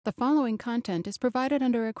The following content is provided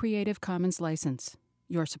under a Creative Commons license.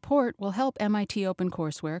 Your support will help MIT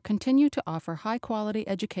OpenCourseware continue to offer high-quality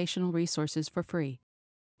educational resources for free.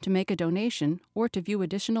 To make a donation or to view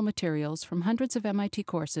additional materials from hundreds of MIT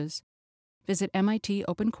courses, visit MIT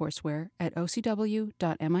OpenCourseware at ocw.mit.edu.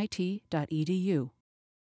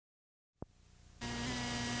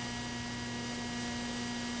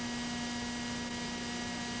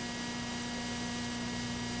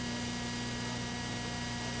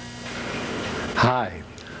 Hi.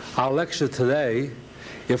 Our lecture today,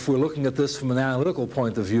 if we're looking at this from an analytical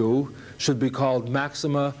point of view, should be called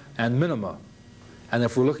Maxima and Minima. And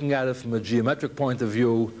if we're looking at it from a geometric point of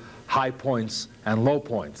view, high points and low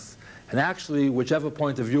points. And actually, whichever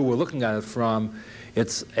point of view we're looking at it from,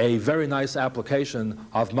 it's a very nice application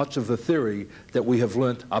of much of the theory that we have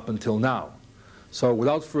learnt up until now. So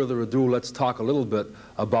without further ado, let's talk a little bit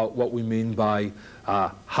about what we mean by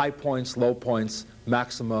high points, low points,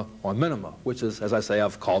 maxima, or minima, which is, as I say,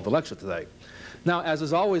 I've called the lecture today. Now, as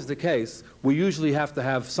is always the case, we usually have to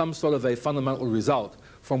have some sort of a fundamental result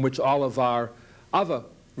from which all of our other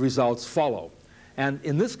results follow. And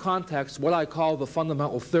in this context, what I call the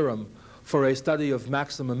fundamental theorem for a study of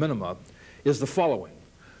maxima minima is the following.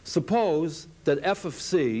 Suppose that f of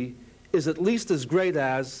c is at least as great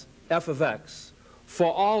as f of x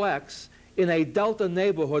for all x in a delta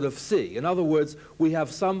neighborhood of c. In other words, we have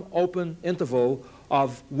some open interval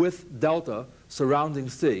of width delta surrounding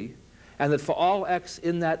c, and that for all x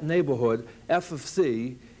in that neighborhood, f of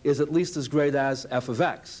c is at least as great as f of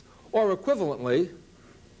x. Or equivalently,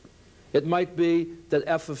 it might be that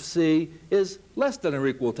f of c is less than or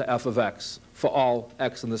equal to f of x for all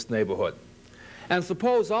x in this neighborhood. And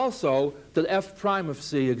suppose also that f prime of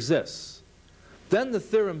c exists. Then the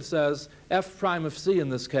theorem says f prime of c in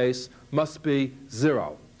this case must be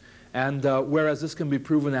 0. And whereas this can be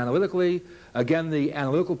proven analytically, again, the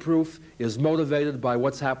analytical proof is motivated by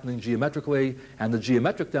what's happening geometrically, and the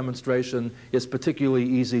geometric demonstration is particularly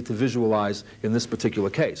easy to visualize in this particular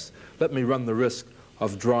case. Let me run the risk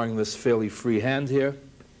of drawing this fairly freehand here.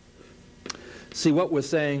 See, what we're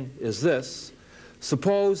saying is this.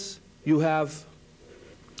 Suppose you have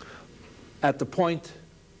at the point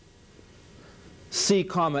c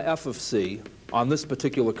comma f of c on this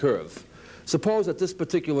particular curve. Suppose at this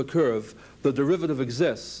particular curve the derivative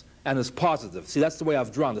exists and is positive. See, that's the way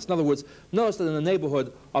I've drawn this. In other words, notice that in the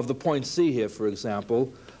neighborhood of the point c here, for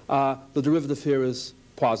example, the derivative here is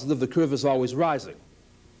positive. The curve is always rising.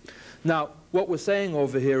 Now, what we're saying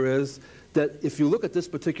over here is that if you look at this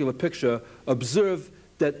particular picture, observe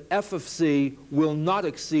that f of c will not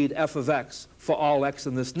exceed f of x for all x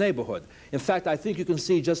in this neighborhood. In fact, I think you can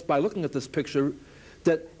see just by looking at this picture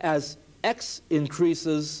that as x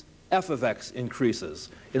increases, f of x increases.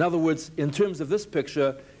 In other words, in terms of this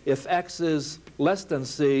picture, if x is less than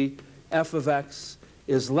c, f of x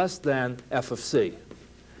is less than f of c.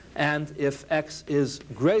 And if x is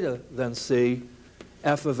greater than c,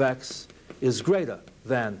 f of x is greater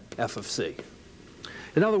than f of c.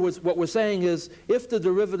 In other words, what we're saying is if the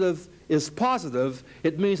derivative is positive,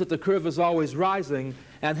 it means that the curve is always rising,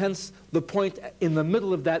 and hence the point in the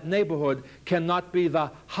middle of that neighborhood cannot be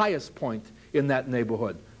the highest point in that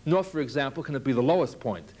neighborhood, nor, for example, can it be the lowest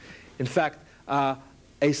point. In fact, a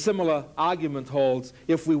similar argument holds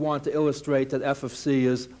if we want to illustrate that f of c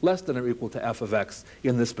is less than or equal to f of x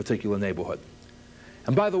in this particular neighborhood.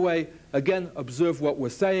 And by the way, again, observe what we're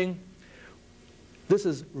saying. This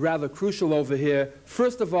is rather crucial over here.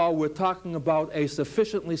 First of all, we're talking about a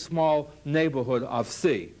sufficiently small neighborhood of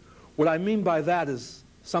c. What I mean by that is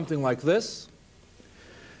something like this.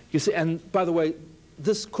 You see, and by the way,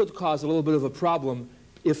 this could cause a little bit of a problem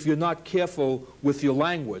if you're not careful with your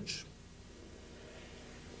language.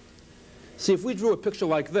 See, if we drew a picture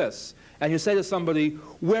like this, and you say to somebody,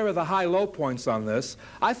 where are the high-low points on this?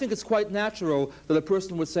 I think it's quite natural that a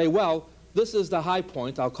person would say, well, this is the high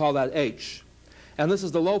point, I'll call that H. And this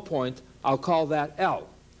is the low point, I'll call that L.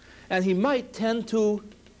 And he might tend to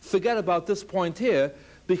forget about this point here,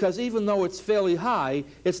 because even though it's fairly high,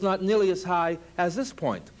 it's not nearly as high as this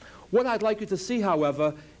point. What I'd like you to see,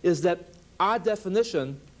 however, is that our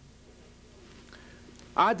definition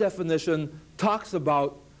talks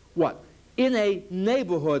about what? In a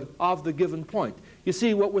neighborhood of the given point. You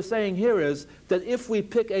see, what we're saying here is that if we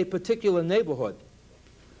pick a particular neighborhood,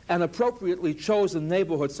 an appropriately chosen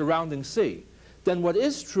neighborhood surrounding C, then what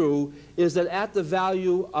is true is that at the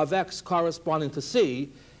value of x corresponding to C,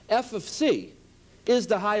 f of C is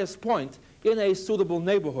the highest point in a suitable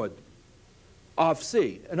neighborhood of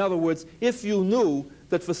C. In other words, if you knew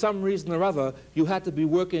that for some reason or other you had to be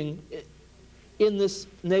working in this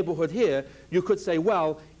neighborhood here, you could say,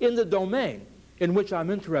 well, in the domain in which I'm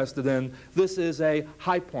interested in, this is a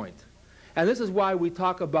high point. And this is why we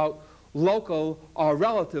talk about local or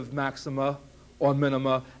relative maxima or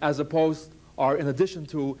minima as opposed or in addition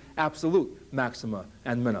to absolute maxima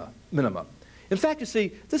and minima. In fact, you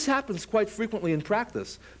see, this happens quite frequently in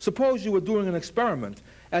practice. Suppose you were doing an experiment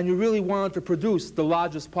and you really wanted to produce the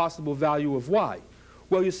largest possible value of y.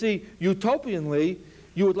 Well, you see, utopianly,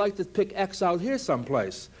 you would like to pick x out here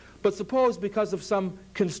someplace. But suppose because of some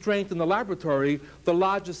constraint in the laboratory, the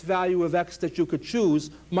largest value of x that you could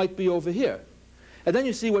choose might be over here. And then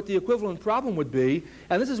you see what the equivalent problem would be,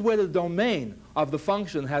 and this is where the domain of the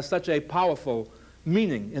function has such a powerful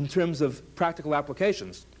meaning in terms of practical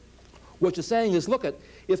applications. What you're saying is, look,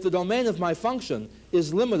 if the domain of my function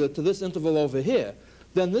is limited to this interval over here,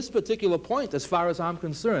 then this particular point, as far as I'm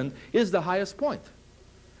concerned, is the highest point.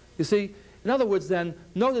 You see, in other words, then,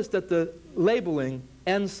 notice that the labeling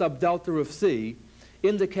n sub delta of c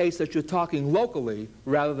indicates that you're talking locally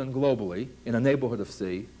rather than globally in a neighborhood of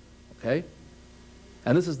c, okay?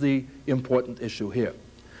 And this is the important issue here.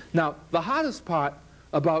 Now, the hardest part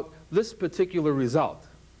about this particular result,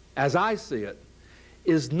 as I see it,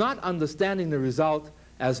 is not understanding the result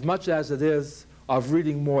as much as it is of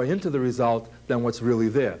reading more into the result than what's really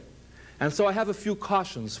there. And so I have a few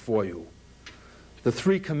cautions for you. The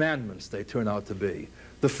 3 commandments they turn out to be.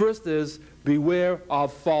 The first is beware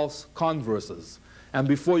of false converses. And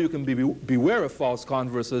before you can beware of false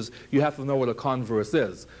converses, you have to know what a converse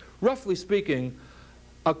is. Roughly speaking,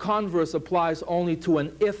 a converse applies only to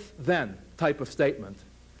an if-then type of statement.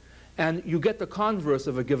 And you get the converse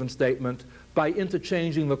of a given statement by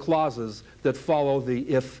interchanging the clauses that follow the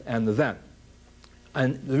if and the then.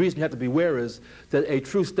 And the reason you have to beware is that a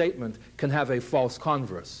true statement can have a false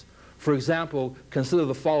converse. For example, consider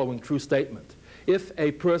the following true statement. If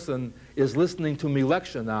a person is listening to me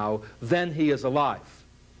lecture now, then he is alive.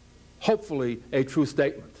 Hopefully a true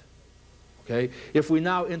statement. Okay? If we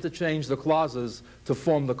now interchange the clauses to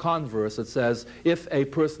form the converse, it says, if a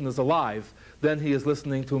person is alive, then he is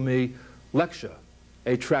listening to me lecture.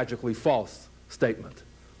 A tragically false statement.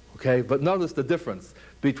 Okay? But notice the difference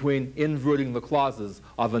between inverting the clauses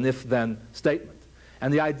of an if-then statement.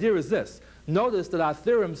 And the idea is this. Notice that our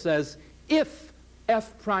theorem says if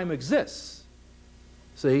f prime exists,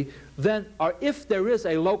 see, then, or if there is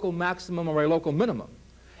a local maximum or a local minimum,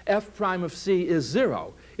 f prime of c is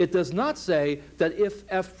 0. It does not say that if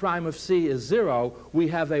f prime of c is 0, we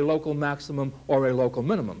have a local maximum or a local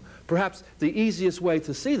minimum. Perhaps the easiest way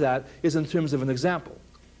to see that is in terms of an example.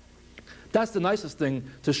 That's the nicest thing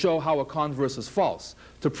to show how a converse is false.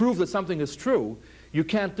 To prove that something is true, you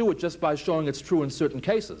can't do it just by showing it's true in certain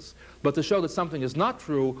cases. But to show that something is not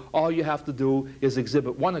true, all you have to do is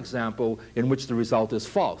exhibit one example in which the result is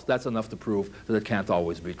false. That's enough to prove that it can't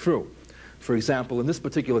always be true. For example, in this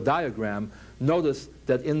particular diagram, notice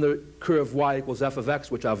that in the curve y equals f of x,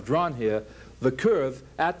 which I've drawn here, the curve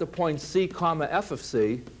at the point c comma f of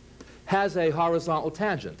c has a horizontal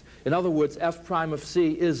tangent. In other words, f prime of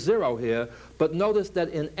c is 0 here, but notice that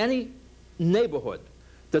in any neighborhood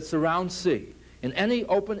that surrounds c, in any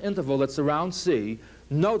open interval that surrounds c,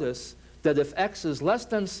 notice that if x is less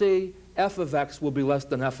than c, f of x will be less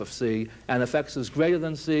than f of c, and if x is greater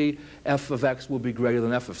than c, f of x will be greater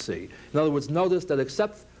than f of c. In other words, notice that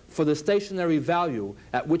except for the stationary value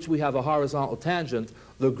at which we have a horizontal tangent,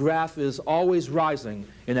 the graph is always rising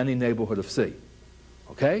in any neighborhood of c.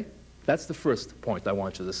 Okay? That's the first point I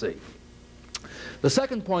want you to see. The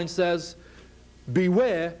second point says,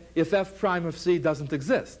 beware if f prime of c doesn't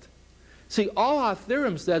exist. See, all our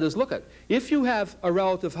theorem said is, look, if you have a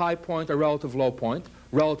relative high point, a relative low point,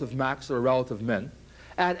 relative max or a relative min,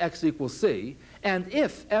 at x equals c, and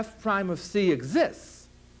if f prime of c exists,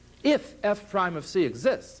 if f prime of c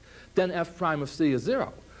exists, then f prime of c is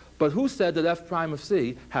 0. But who said that f prime of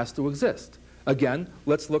c has to exist? Again,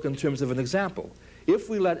 let's look in terms of an example. If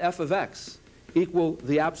we let f of x equal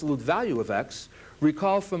the absolute value of x,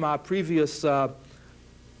 recall from our previous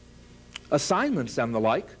assignments and the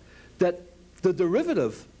like, that the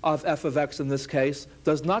derivative of f of x in this case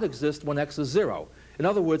does not exist when x is 0. In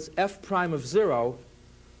other words, f prime of 0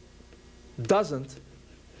 doesn't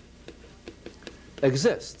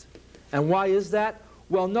exist. And why is that?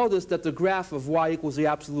 Well, notice that the graph of y equals the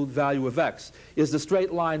absolute value of x is the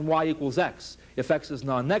straight line y equals x if x is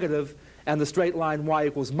non-negative, and the straight line y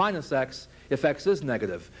equals minus x if x is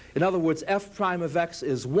negative. In other words, f prime of x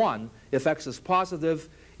is 1 if x is positive,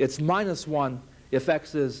 it's minus 1 if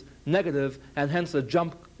x is negative, and hence a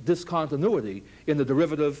jump discontinuity in the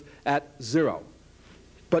derivative at 0.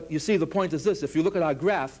 But you see, the point is this. If you look at our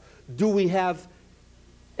graph, do we have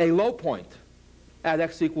a low point at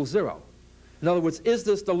x equals 0? In other words, is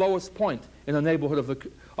this the lowest point in the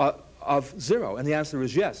neighborhood of 0? And the answer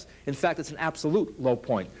is yes. In fact, it's an absolute low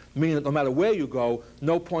point, meaning that no matter where you go,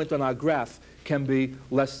 no point on our graph can be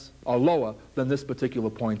less or lower than this particular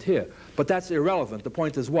point here. But that's irrelevant. The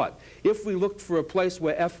point is what? If we looked for a place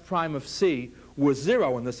where f prime of c was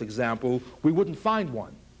 0 in this example, we wouldn't find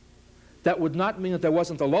one. That would not mean that there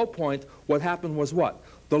wasn't a low point. What happened was what?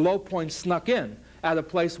 The low point snuck in at a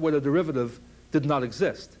place where the derivative did not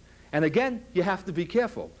exist. And again, you have to be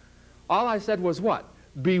careful. All I said was what?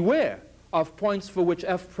 Beware of points for which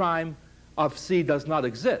f prime of c does not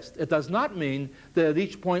exist. It does not mean that at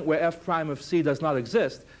each point where f prime of c does not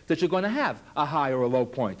exist that you're going to have a high or a low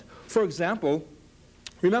point. For example,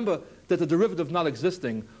 remember that the derivative not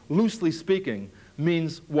existing, loosely speaking,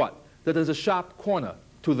 means what? That there's a sharp corner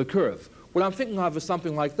to the curve. What I'm thinking of is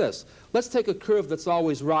something like this. Let's take a curve that's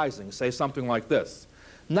always rising, say something like this.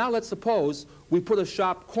 Now let's suppose we put a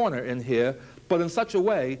sharp corner in here, but in such a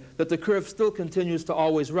way that the curve still continues to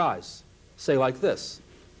always rise, say like this.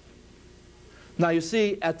 Now you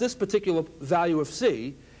see, at this particular value of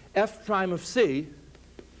c, f prime of c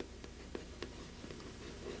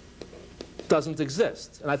doesn't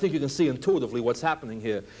exist. And I think you can see intuitively what's happening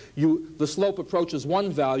here. The slope approaches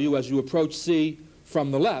one value as you approach c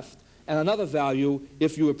from the left, and another value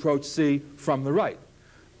if you approach c from the right.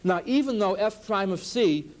 Now, even though f prime of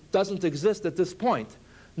c doesn't exist at this point,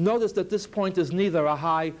 notice that this point is neither a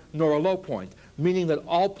high nor a low point, meaning that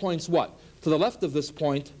all points what? To the left of this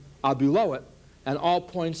point are below it, and all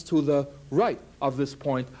points to the right of this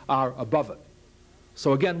point are above it.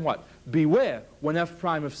 So again, what? Beware when f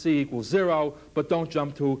prime of c equals 0, but don't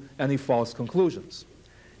jump to any false conclusions.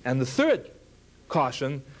 And the third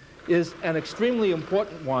caution is an extremely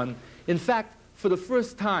important one. In fact, for the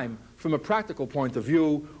first time, from a practical point of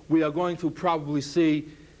view, we are going to probably see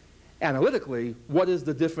analytically what is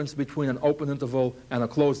the difference between an open interval and a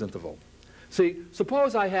closed interval. See,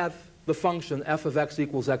 suppose I have the function f of x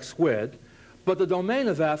equals x squared, but the domain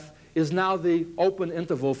of f is now the open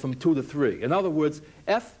interval from 2 to 3. In other words,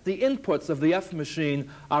 the inputs of the f machine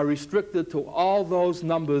are restricted to all those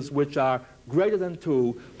numbers which are greater than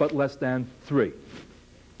 2 but less than 3.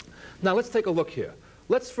 Now let's take a look here.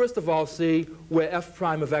 Let's first of all see where f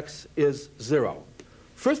prime of x is 0.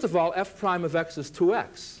 First of all, f prime of x is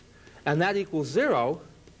 2x, and that equals 0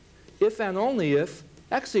 if and only if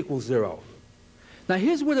x equals 0. Now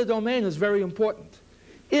here's where the domain is very important.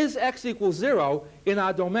 Is x equals 0 in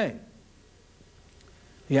our domain?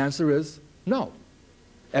 The answer is no.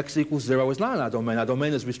 X equals 0 is not in our domain. Our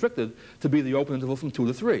domain is restricted to be the open interval from 2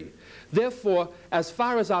 to 3. Therefore, as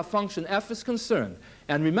far as our function f is concerned,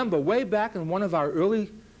 and remember, way back in one of our early,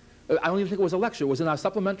 I don't even think it was a lecture, it was in our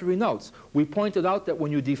supplementary notes, we pointed out that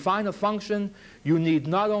when you define a function, you need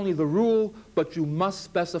not only the rule, but you must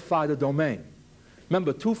specify the domain.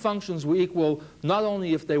 Remember, two functions were equal not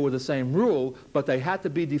only if they were the same rule, but they had to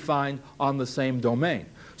be defined on the same domain.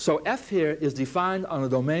 So f here is defined on a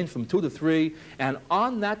domain from 2 to 3, and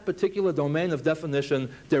on that particular domain of definition,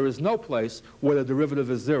 there is no place where the derivative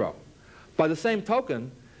is 0. By the same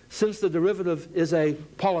token, since the derivative is a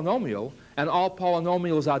polynomial, and all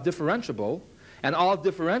polynomials are differentiable, and all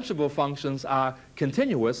differentiable functions are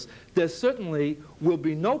continuous, there certainly will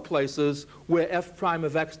be no places where f prime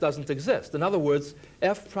of x doesn't exist. In other words,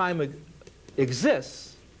 f prime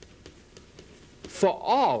exists for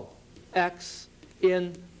all x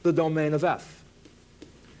in the domain of f.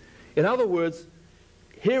 In other words,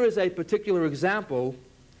 here is a particular example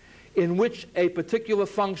in which a particular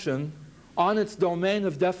function on its domain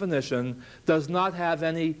of definition does not have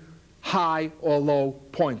any high or low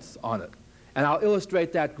points on it. And I'll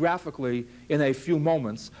illustrate that graphically in a few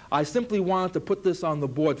moments. I simply wanted to put this on the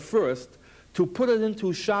board first to put it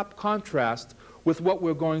into sharp contrast with what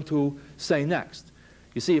we're going to say next.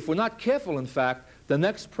 You see, if we're not careful, in fact, the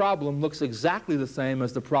next problem looks exactly the same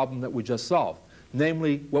as the problem that we just solved.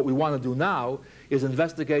 Namely, what we want to do now is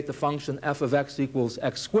investigate the function f of x equals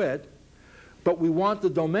x squared, but we want the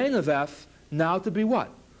domain of f now to be what?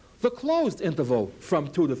 The closed interval from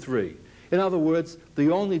 2 to 3. In other words, the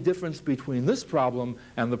only difference between this problem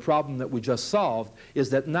and the problem that we just solved is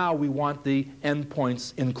that now we want the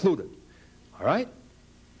endpoints included. All right?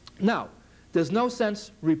 Now, there's no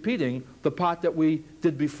sense repeating the part that we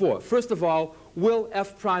did before. First of all, will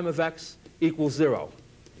f prime of x equal 0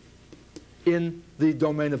 in the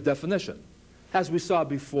domain of definition? As we saw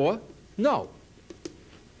before, no.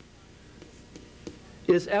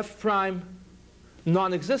 Is f prime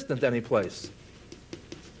non-existent any place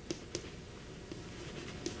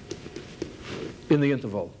in the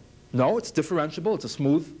interval? No, it's differentiable. It's a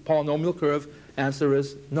smooth polynomial curve. Answer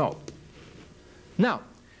is no. Now,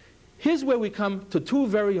 here's where we come to two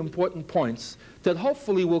very important points that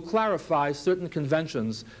hopefully will clarify certain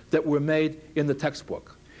conventions that were made in the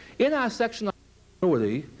textbook. In our section on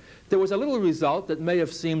continuity, there was a little result that may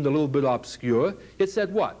have seemed a little bit obscure. It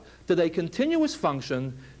said what? That a continuous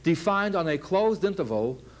function defined on a closed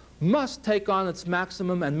interval must take on its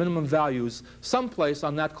maximum and minimum values someplace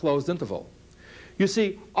on that closed interval. You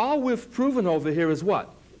see, all we've proven over here is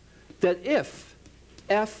what? That if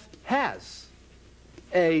f has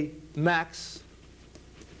a max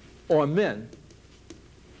or min,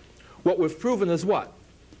 what we've proven is what?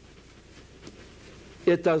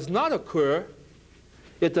 It does not occur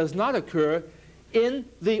in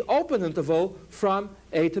the open interval from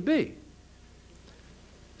A to B.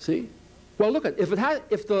 See? Well, look at if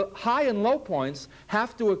the high and low points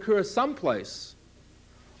have to occur someplace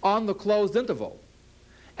on the closed interval,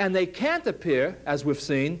 and they can't appear, as we've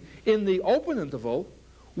seen, in the open interval,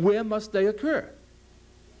 where must they occur?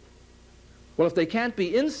 Well, if they can't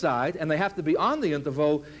be inside and they have to be on the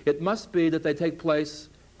interval, it must be that they take place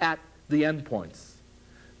at the endpoints.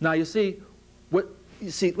 Now, you see,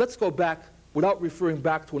 let's go back without referring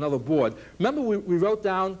back to another board. Remember we wrote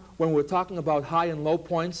down when we were talking about high and low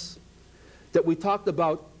points that we talked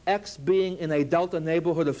about x being in a delta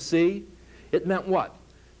neighborhood of C? It meant what?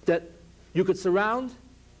 That you could surround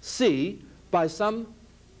C by some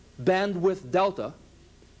bandwidth delta.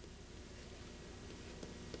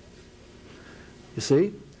 You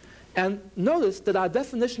see? And notice that our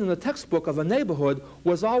definition in the textbook of a neighborhood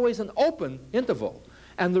was always an open interval.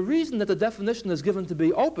 And the reason that the definition is given to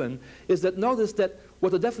be open is that notice that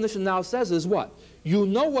what the definition now says is what? You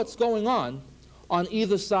know what's going on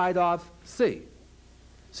either side of C.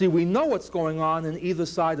 See, we know what's going on in either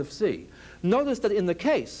side of C. Notice that in the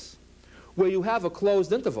case where you have a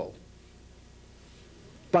closed interval,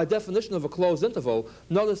 by definition of a closed interval,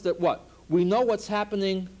 notice that what? We know what's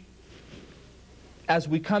happening as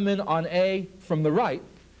we come in on A from the right,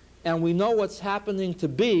 and we know what's happening to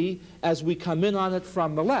B as we come in on it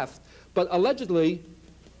from the left. But allegedly,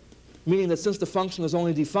 meaning that since the function is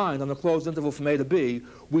only defined on the closed interval from A to B,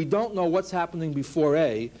 we don't know what's happening before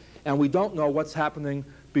A, and we don't know what's happening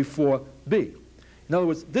before B. In other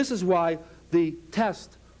words, this is why the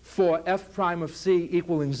test for f prime of C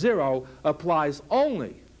equaling 0 applies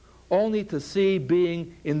only to C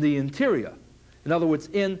being in the interior. In other words,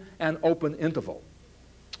 in an open interval.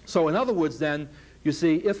 So in other words then, you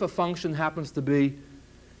see, if a function happens to be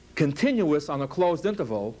continuous on a closed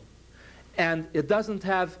interval, and it doesn't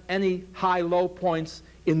have any high-low points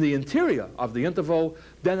in the interior of the interval,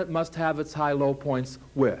 then it must have its high-low points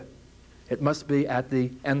where? It must be at the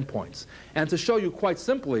endpoints. And to show you quite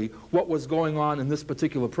simply what was going on in this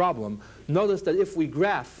particular problem, notice that if we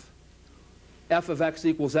graph f of x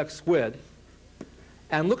equals x squared,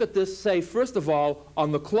 and look at this, say, first of all,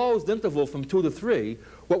 on the closed interval from 2 to 3,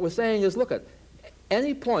 what we're saying is, look at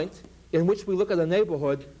any point in which we look at a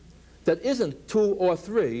neighborhood that isn't 2 or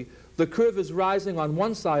 3, the curve is rising on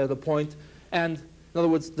one side of the point, and in other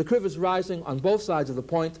words, the curve is rising on both sides of the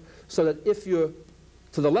point, so that if you're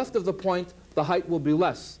to the left of the point, the height will be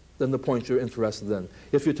less than the point you're interested in.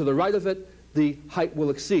 If you're to the right of it, the height will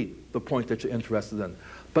exceed the point that you're interested in.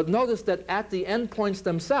 But notice that at the endpoints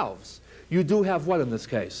themselves, you do have what in this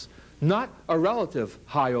case? Not a relative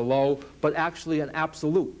high or low, but actually an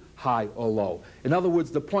absolute high or low. In other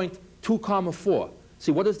words, the point 2, 4.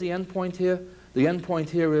 See, what is the endpoint here? The endpoint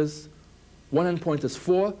here is, one endpoint is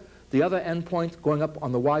 4. The other endpoint going up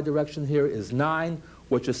on the y direction here is 9.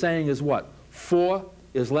 What you're saying is what? 4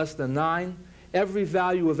 is less than 9. Every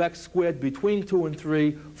value of x squared between 2 and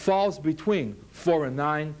 3 falls between 4 and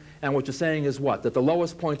 9. And what you're saying is what? That the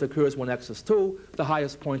lowest point occurs when x is 2. The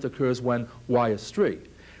highest point occurs when y is 3.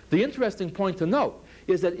 The interesting point to note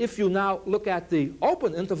is that if you now look at the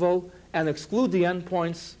open interval and exclude the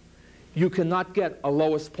endpoints, you cannot get a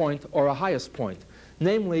lowest point or a highest point.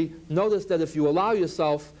 Namely, notice that if you allow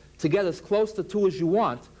yourself to get as close to 2 as you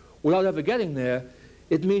want without ever getting there,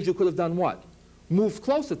 it means you could have done what? Moved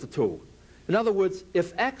closer to 2. In other words,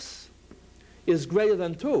 if x is greater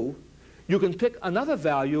than 2, you can pick another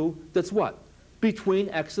value that's what? Between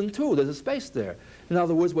x and 2. There's a space there. In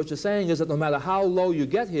other words, what you're saying is that no matter how low you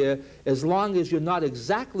get here, as long as you're not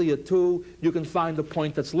exactly at 2, you can find a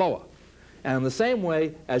point that's lower. And in the same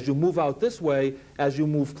way, as you move out this way, as you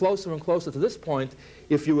move closer and closer to this point,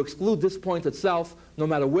 if you exclude this point itself, no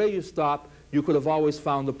matter where you stop, you could have always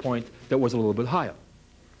found a point that was a little bit higher.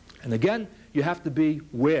 And again, you have to be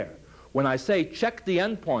where. When I say check the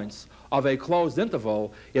endpoints of a closed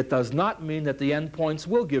interval, it does not mean that the endpoints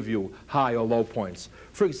will give you high or low points.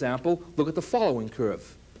 For example, look at the following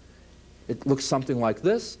curve. It looks something like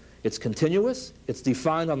this. It's continuous. It's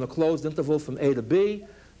defined on the closed interval from A to B.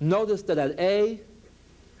 Notice that at A,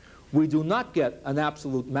 we do not get an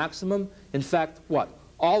absolute maximum. In fact, what?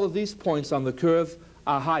 All of these points on the curve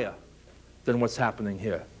are higher than what's happening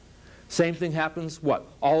here. Same thing happens, what?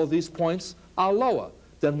 All of these points are lower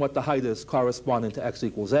than what the height is corresponding to x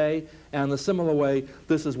equals A. And in a similar way,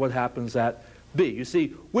 this is what happens at B. You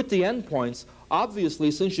see, with the endpoints,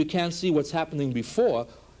 obviously, since you can't see what's happening before,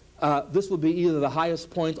 this will be either the highest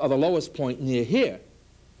point or the lowest point near here,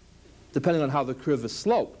 depending on how the curve is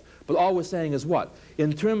sloped. But all we're saying is what?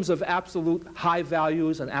 In terms of absolute high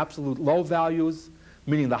values and absolute low values,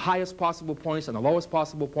 meaning the highest possible points and the lowest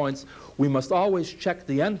possible points, we must always check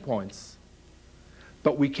the endpoints,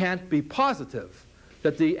 but we can't be positive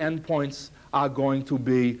that the endpoints are going to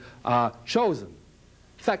be chosen.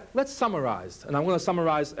 In fact, let's summarize, and I'm going to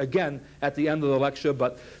summarize again at the end of the lecture,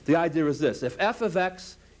 but the idea is this. If f of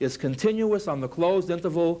x is continuous on the closed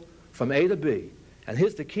interval from A to B, and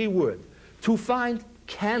here's the key word, to find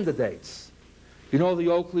candidates. You know the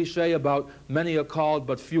old cliche about many are called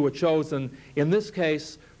but few are chosen. In this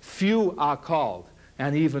case, few are called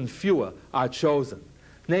and even fewer are chosen.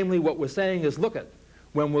 Namely, what we're saying is, look at,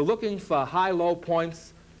 when we're looking for high-low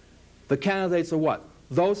points, the candidates are what?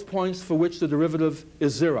 Those points for which the derivative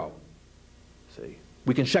is 0. See,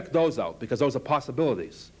 we can check those out because those are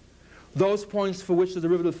possibilities. Those points for which the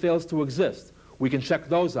derivative fails to exist, we can check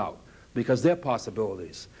those out because they're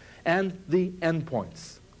possibilities. And the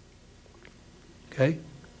endpoints. Okay?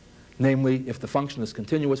 Namely, if the function is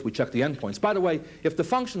continuous, we check the endpoints. By the way, if the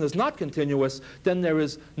function is not continuous, then there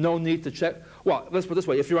is no need to check. Well, let's put it this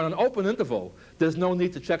way. If you're on an open interval, there's no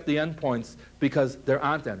need to check the endpoints because there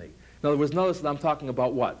aren't any. In other words, notice that I'm talking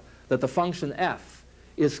about what? That the function f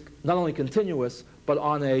is not only continuous, but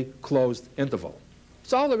on a closed interval.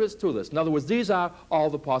 That's all there is to this. In other words, these are all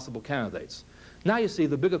the possible candidates. Now you see,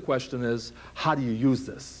 the bigger question is, how do you use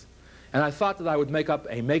this? And I thought that I would make up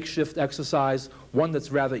a makeshift exercise, one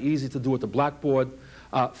that's rather easy to do at the blackboard.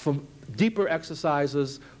 For deeper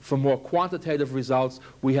exercises, for more quantitative results,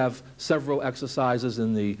 we have several exercises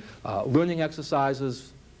in the learning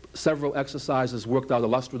exercises, several exercises worked out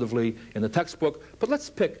illustratively in the textbook. But let's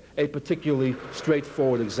pick a particularly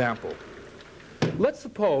straightforward example. Let's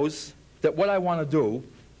suppose that what I want to do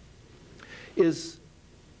is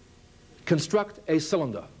construct a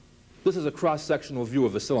cylinder. This is a cross-sectional view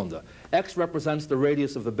of a cylinder. X represents the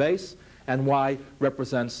radius of the base, and Y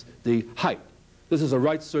represents the height. This is a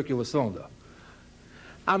right circular cylinder.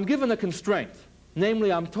 I'm given a constraint.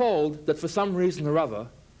 Namely, I'm told that for some reason or other,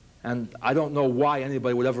 and I don't know why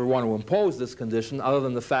anybody would ever want to impose this condition other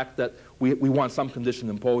than the fact that we want some condition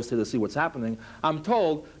imposed here to see what's happening. I'm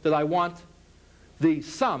told that I want the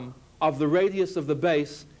sum of the radius of the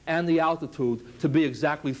base and the altitude to be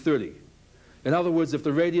exactly 30. In other words, if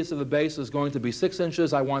the radius of the base is going to be 6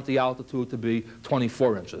 inches, I want the altitude to be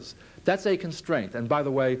 24 inches. That's a constraint. And by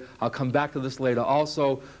the way, I'll come back to this later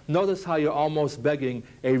also. Notice how you're almost begging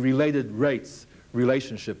a related rates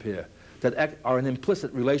relationship here, that are an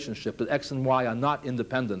implicit relationship, that x and y are not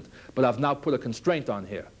independent, but I've now put a constraint on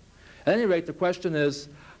here. At any rate, the question is,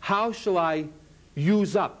 how shall I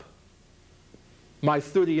use up my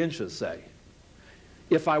 30 inches, say,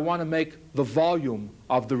 if I want to make the volume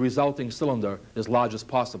of the resulting cylinder as large as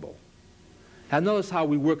possible? And notice how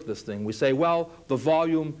we work this thing. We say, well, the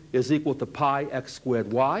volume is equal to pi x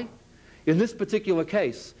squared y. In this particular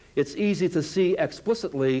case, it's easy to see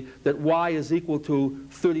explicitly that y is equal to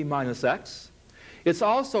 30 minus x. It's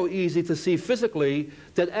also easy to see physically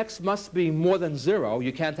that x must be more than 0.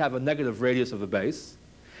 You can't have a negative radius of the base.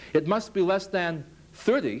 It must be less than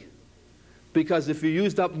 30, because if you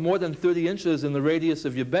used up more than 30 inches in the radius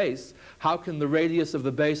of your base, how can the radius of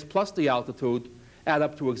the base plus the altitude add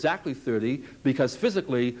up to exactly 30? Because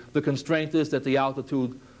physically, the constraint is that the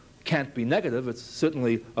altitude can't be negative. It's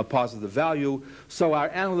certainly a positive value. So our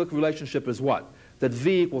analytic relationship is what? That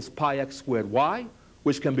v equals pi x squared y,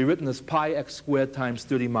 which can be written as pi x squared times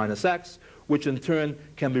 30 minus x, which in turn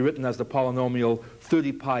can be written as the polynomial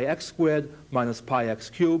 30 pi x squared minus pi x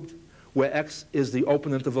cubed, where x is the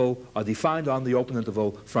open interval, or defined on the open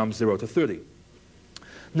interval from 0 to 30.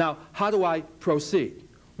 Now, how do I proceed?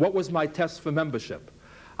 What was my test for membership?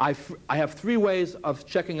 I have 3 ways of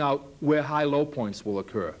checking out where high-low points will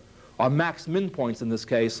occur, or max-min points in this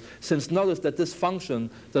case, since notice that this function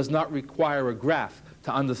does not require a graph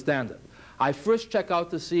to understand it. I first check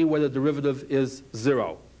out to see where the derivative is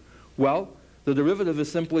 0. Well, the derivative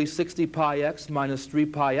is simply 60 pi x minus 3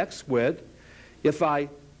 pi x squared. If I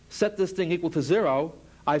set this thing equal to 0,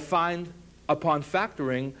 I find upon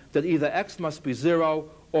factoring that either x must be 0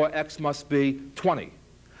 or x must be 20.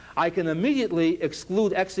 I can immediately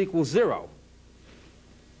exclude x equals 0.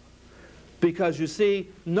 Because you see,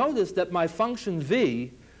 notice that my function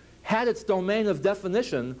v had its domain of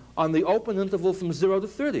definition on the open interval from 0 to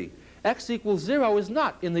 30. X equals 0 is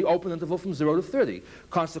not in the open interval from 0 to 30.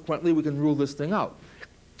 Consequently, we can rule this thing out.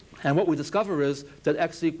 And what we discover is that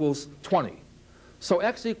x equals 20. So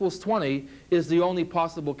x equals 20 is the only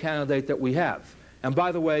possible candidate that we have. And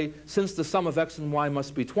by the way, since the sum of x and y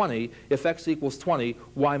must be 20, if x equals 20,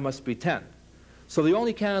 y must be 10. So the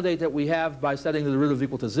only candidate that we have by setting the derivative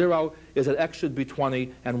equal to 0 is that x should be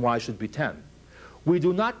 20 and y should be 10. We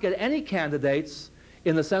do not get any candidates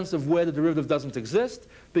in the sense of where the derivative doesn't exist,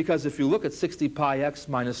 because if you look at 60 pi x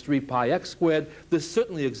minus 3 pi x squared, this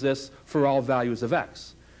certainly exists for all values of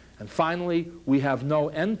x. And finally, we have no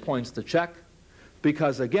endpoints to check,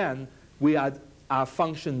 because again, our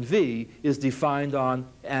function v is defined on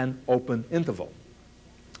an open interval.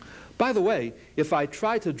 By the way, if I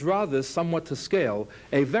try to draw this somewhat to scale,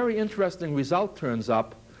 a very interesting result turns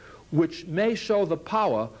up, which may show the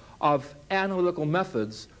power of analytical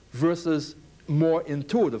methods versus more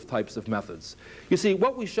intuitive types of methods. You see,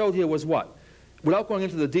 what we showed here was what? Without going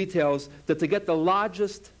into the details, that to get the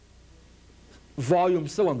largest volume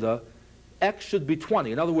cylinder, x should be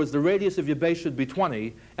 20. In other words, the radius of your base should be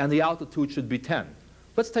 20, and the altitude should be 10.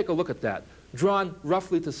 Let's take a look at that. Drawn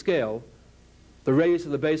roughly to scale, the radius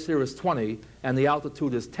of the base here is 20, and the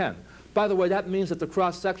altitude is 10. By the way, that means that the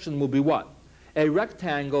cross-section will be what? A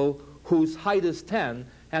rectangle whose height is 10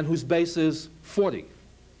 and whose base is 40.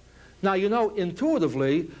 Now, you know,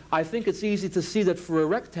 intuitively, I think it's easy to see that for a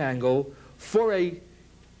rectangle, for a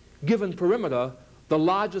given perimeter, the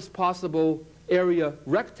largest possible area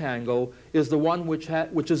rectangle is the one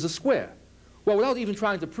which is a square. Well, without even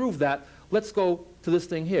trying to prove that, let's go to this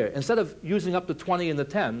thing here. Instead of using up the 20 and the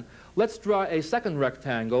 10, let's draw a second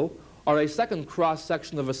rectangle, or a second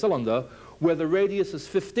cross-section of a cylinder, where the radius is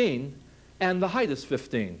 15 and the height is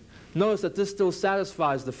 15. Notice that this still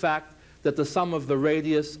satisfies the fact that the sum of the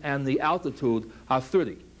radius and the altitude are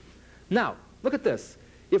 30. Now, look at this.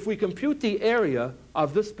 If we compute the area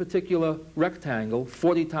of this particular rectangle,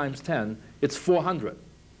 40 times 10, it's 400.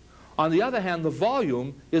 On the other hand, the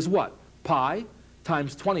volume is what? Pi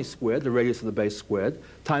times 20 squared, the radius of the base squared,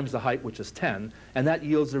 times the height, which is 10, and that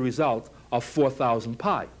yields a result of 4,000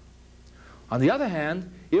 pi. On the other hand,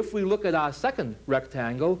 if we look at our second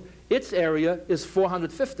rectangle, its area is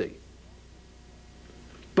 450.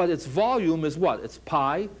 But its volume is what? It's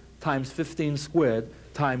pi times 15 squared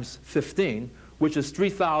times 15, which is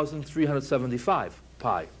 3,375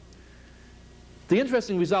 pi. The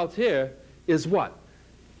interesting result here is what?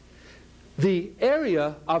 The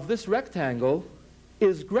area of this rectangle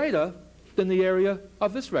is greater than the area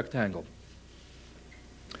of this rectangle.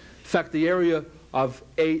 In fact, the area of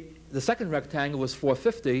the second rectangle is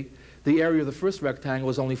 450. The area of the first rectangle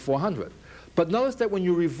is only 400. But notice that when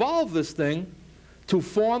you revolve this thing to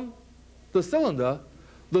form the cylinder,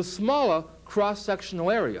 the smaller cross-sectional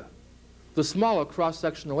area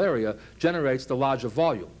generates the larger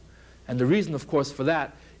volume. And the reason, of course, for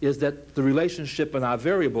that is that the relationship in our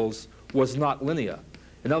variables was not linear.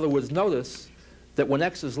 In other words, notice that when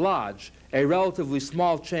x is large, a relatively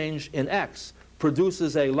small change in x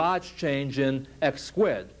produces a large change in x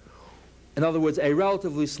squared. In other words, a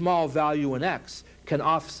relatively small value in x can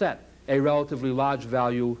offset a relatively large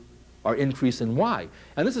value or increase in y.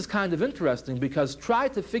 And this is kind of interesting, because try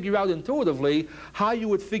to figure out intuitively how you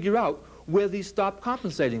would figure out where these stop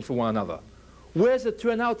compensating for one another. Where does it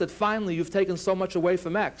turn out that finally you've taken so much away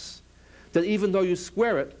from x that even though you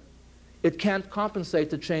square it, it can't compensate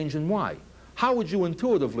the change in y? How would you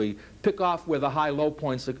intuitively pick off where the high-low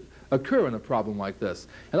points occur in a problem like this?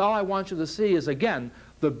 And all I want you to see is, again,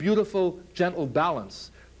 the beautiful, gentle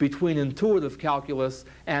balance between intuitive calculus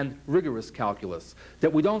and rigorous calculus.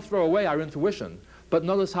 That we don't throw away our intuition, but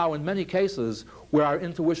notice how in many cases where our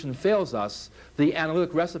intuition fails us, the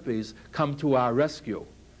analytic recipes come to our rescue.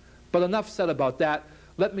 But enough said about that.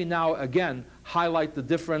 Let me now again highlight the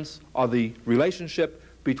difference, or the relationship,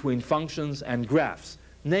 between functions and graphs.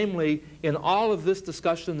 Namely, in all of this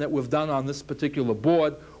discussion that we've done on this particular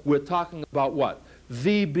board, we're talking about what?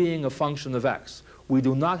 V being a function of x. We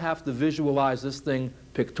do not have to visualize this thing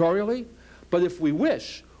pictorially, but if we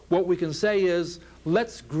wish, what we can say is,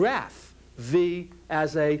 let's graph v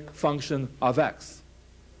as a function of x.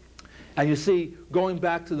 And you see, going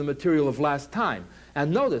back to the material of last time,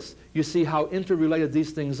 and notice, you see how interrelated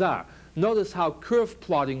these things are. Notice how curve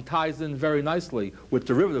plotting ties in very nicely with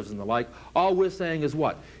derivatives and the like. All we're saying is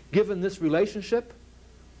what? Given this relationship,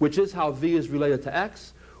 which is how v is related to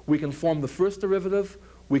x, we can form the first derivative,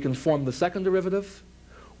 we can form the second derivative,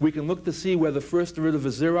 We can look to see where the first derivative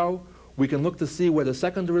is 0. We can look to see where the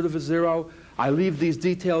second derivative is 0. I leave these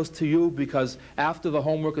details to you because after the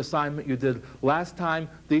homework assignment you did last time,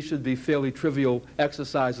 these should be fairly trivial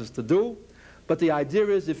exercises to do. But the idea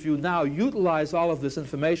is if you now utilize all of this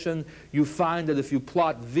information, you find that if you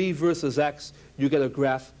plot v versus x, you get a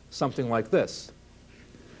graph something like this.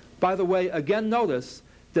 By the way, again notice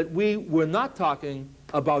that we were not talking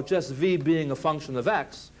about just v being a function of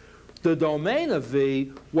x. The domain of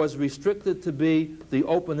v was restricted to be the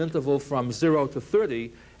open interval from 0 to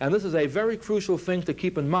 30, and this is a very crucial thing to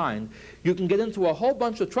keep in mind. You can get into a whole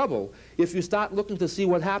bunch of trouble if you start looking to see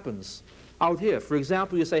what happens out here. For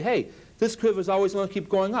example, you say, hey, this curve is always going to keep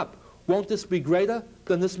going up. Won't this be greater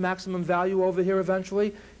than this maximum value over here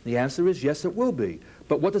eventually? The answer is yes, it will be.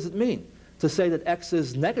 But what does it mean to say that x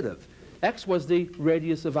is negative? X was the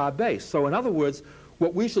radius of our base. So in other words,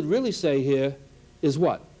 what we should really say here is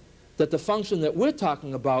what? That the function that we're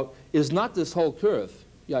talking about is not this whole curve.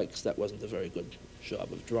 Yikes, that wasn't a very good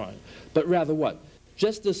job of drawing. But rather what?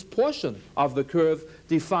 Just this portion of the curve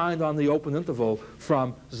defined on the open interval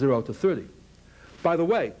from 0 to 30. By the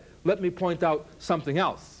way, let me point out something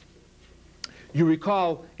else. You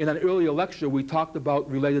recall in an earlier lecture we talked about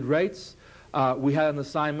related rates. We had an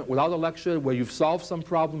assignment without a lecture where you've solved some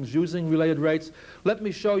problems using related rates. Let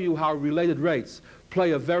me show you how related rates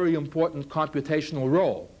play a very important computational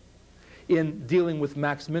role in dealing with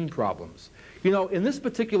max-min problems. You know, in this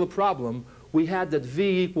particular problem, we had that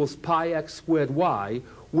v equals pi x squared y,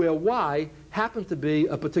 where y happened to be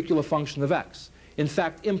a particular function of x. In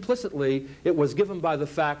fact, implicitly, it was given by the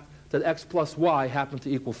fact that x plus y happened to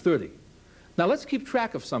equal 30. Now, let's keep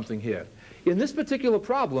track of something here. In this particular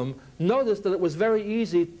problem, notice that it was very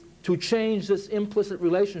easy to change this implicit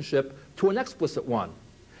relationship to an explicit one.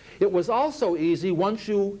 It was also easy, once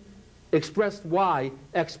you expressed y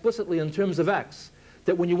explicitly in terms of x,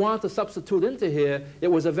 that when you wanted to substitute into here, it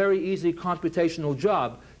was a very easy computational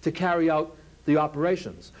job to carry out the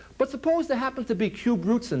operations. But suppose there happened to be cube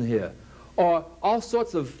roots in here, or all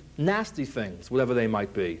sorts of nasty things, whatever they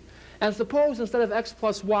might be. And suppose instead of x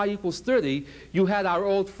plus y equals 30, you had our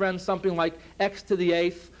old friend something like x to the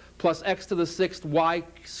 8th plus x to the 6th y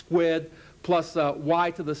squared plus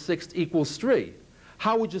y to the 6th equals 3.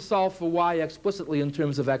 How would you solve for y explicitly in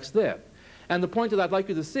terms of x there? And the point that I'd like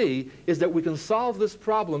you to see is that we can solve this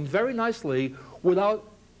problem very nicely without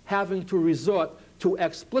having to resort to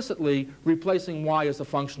explicitly replacing y as a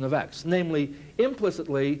function of x. Namely,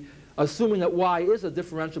 implicitly, assuming that y is a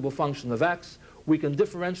differentiable function of x, we can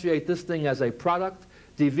differentiate this thing as a product.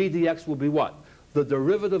 dv dx will be what? The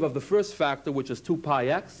derivative of the first factor, which is 2 pi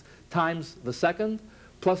x, times the second,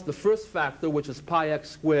 plus the first factor, which is pi x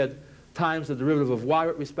squared, times the derivative of y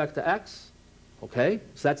with respect to x. Okay,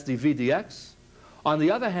 so that's dv dx. On the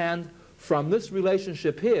other hand, from this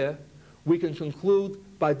relationship here, we can conclude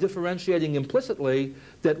by differentiating implicitly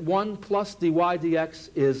that 1 plus dy dx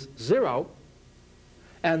is 0,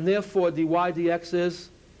 and therefore dy dx is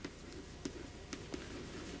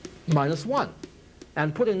minus 1.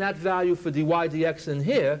 And putting that value for dy dx in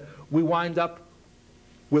here, we wind up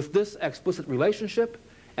with this explicit relationship,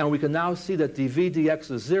 and we can now see that dv dx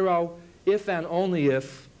is 0 if and only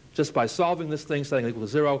if, just by solving this thing, setting it equal to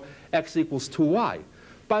 0, x equals 2y.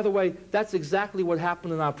 By the way, that's exactly what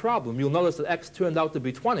happened in our problem. You'll notice that x turned out to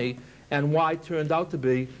be 20 and y turned out to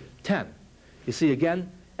be 10. You see,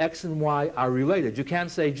 again, x and y are related. You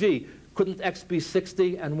can't say, gee, couldn't x be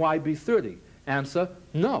 60 and y be 30? Answer,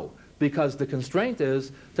 no, because the constraint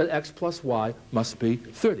is that x plus y must be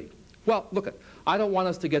 30. Well, look, I don't want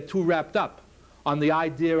us to get too wrapped up on the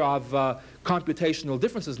idea of computational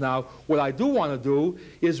differences now. What I do want to do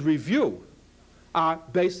is review our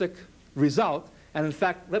basic result. And in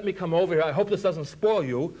fact, let me come over here. I hope this doesn't spoil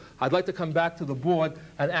you. I'd like to come back to the board,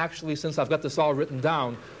 and actually, since I've got this all written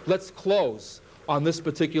down, let's close on this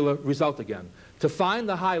particular result again. To find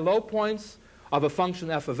the high-low points of a function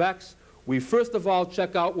f of x, we first of all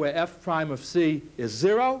check out where f prime of c is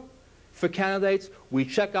 0. For candidates, we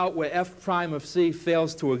check out where f prime of c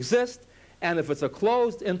fails to exist. And if it's a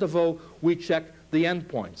closed interval, we check the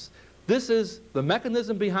endpoints. This is the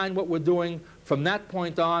mechanism behind what we're doing. From that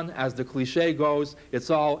point on, as the cliche goes, it's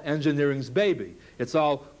all engineering's baby. It's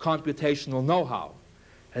all computational know-how.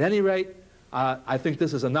 At any rate, I think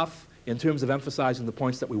this is enough in terms of emphasizing the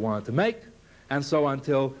points that we wanted to make. And so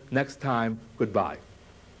until next time, goodbye.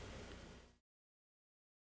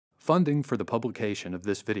 Funding for the publication of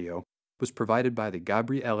this video was provided by the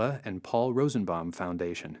Gabriella and Paul Rosenbaum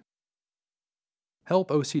Foundation.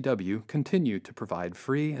 Help OCW continue to provide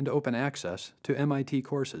free and open access to MIT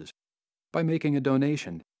courses by making a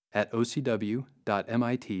donation at ocw.mit.edu.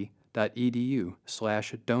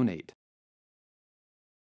 ocw.edu/donate.